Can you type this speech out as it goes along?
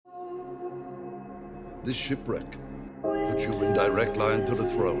This shipwreck puts you in direct line to the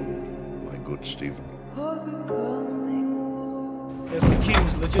throne, my good Stephen. There's the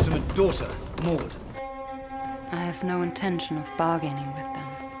king's legitimate daughter, Maude. I have no intention of bargaining with them.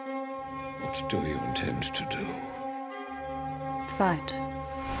 What do you intend to do? Fight.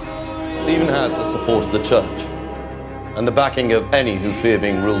 Stephen has the support of the church and the backing of any who fear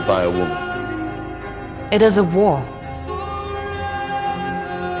being ruled by a woman. It is a war.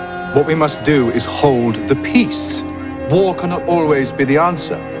 What we must do is hold the peace. War cannot always be the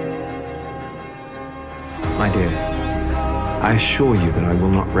answer. My dear, I assure you that I will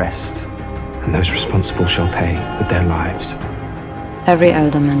not rest, and those responsible shall pay with their lives. Every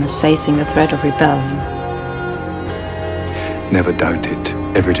alderman is facing the threat of rebellion. Never doubt it.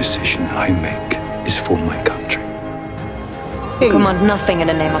 Every decision I make is for my country. You command nothing in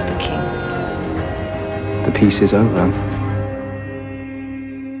the name of the king. The peace is over.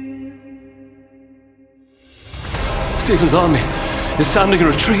 Stephen's army is sounding a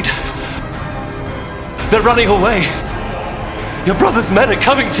retreat. They're running away. Your brother's men are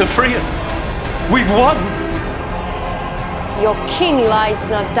coming to free us. We've won. Your king lies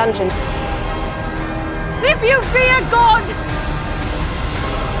in a dungeon. If you fear God,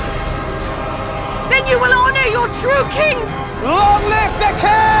 then you will honor your true king. Long live the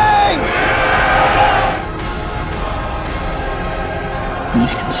king!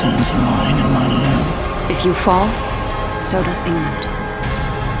 These concerns are mine and mine alone. If you fall, so does England.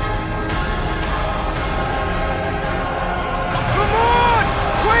 For Maude,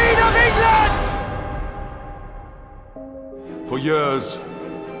 Queen of England! For years,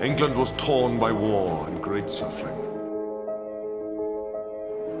 England was torn by war and great suffering.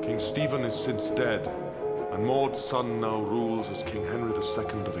 King Stephen is since dead, and Maude's son now rules as King Henry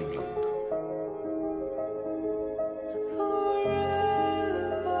II of England.